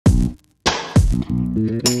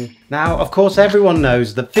Now, of course, everyone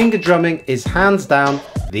knows that finger drumming is hands down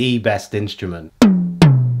the best instrument.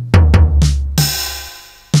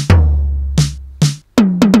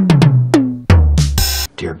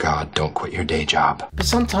 Dear God, don't quit your day job. But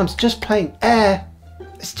sometimes just playing air,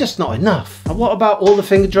 it's just not enough. And what about all the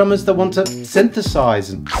finger drummers that want to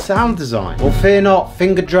synthesize and sound design? Well, fear not,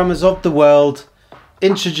 finger drummers of the world,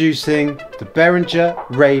 introducing the Behringer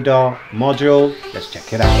RADAR module. Let's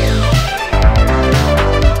check it out.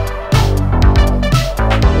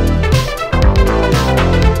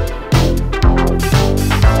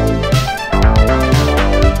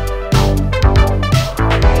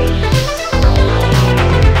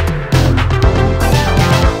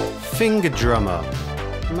 Finger drummer.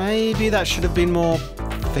 Maybe that should have been more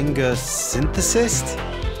finger synthesist?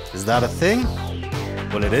 Is that a thing?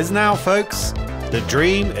 Well, it is now, folks. The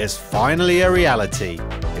dream is finally a reality.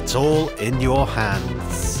 It's all in your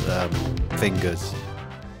hands, fingers.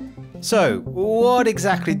 So, what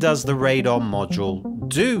exactly does the RADAR module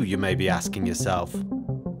do, you may be asking yourself?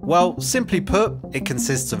 Well, simply put, it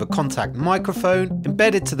consists of a contact microphone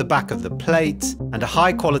embedded to the back of the plate and a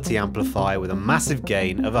high quality amplifier with a massive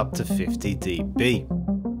gain of up to 50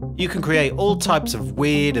 dB. You can create all types of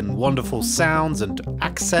weird and wonderful sounds and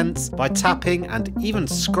accents by tapping and even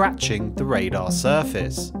scratching the radar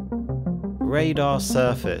surface. Radar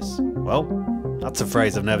surface. Well, that's a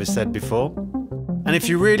phrase I've never said before. And if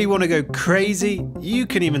you really want to go crazy, you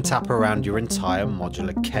can even tap around your entire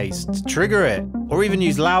modular case to trigger it, or even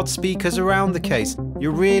use loudspeakers around the case.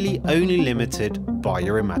 You're really only limited by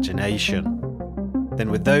your imagination.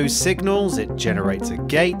 Then with those signals, it generates a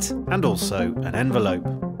gate and also an envelope.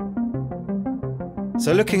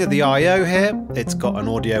 So looking at the I/O here, it's got an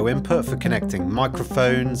audio input for connecting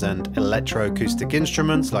microphones and electro-acoustic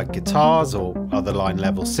instruments like guitars or other line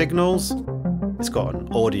level signals. It's got an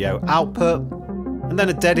audio output, and then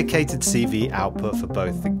a dedicated CV output for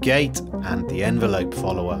both the gate and the envelope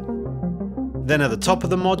follower. Then at the top of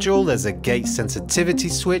the module, there's a gate sensitivity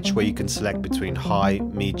switch where you can select between high,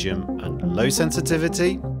 medium and low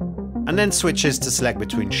sensitivity, and then switches to select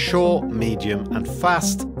between short, medium and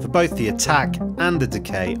fast for both the attack and the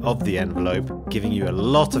decay of the envelope, giving you a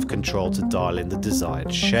lot of control to dial in the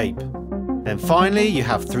desired shape. Then finally, you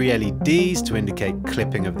have 3 LEDs to indicate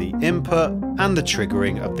clipping of the input and the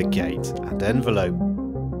triggering of the gate and envelope.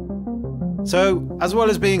 So, as well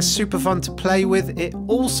as being super fun to play with, it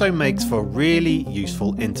also makes for a really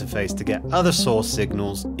useful interface to get other source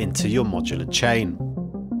signals into your modular chain.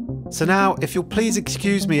 So now, if you'll please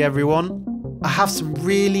excuse me everyone, I have some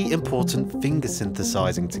really important finger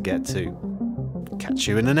synthesizing to get to. Catch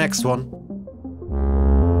you in the next one.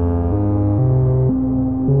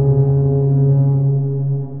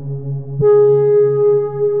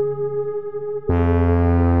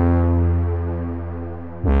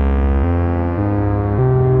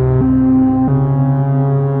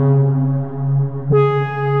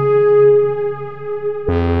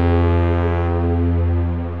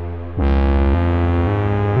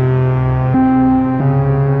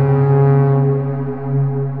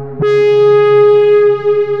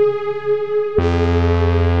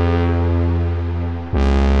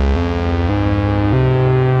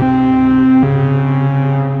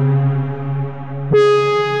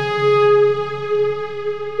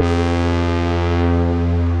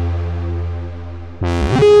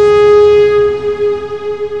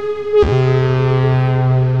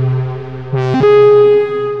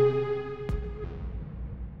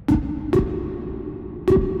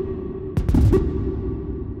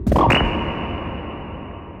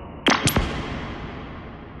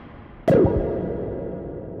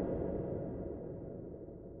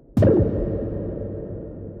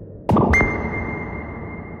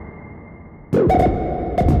 You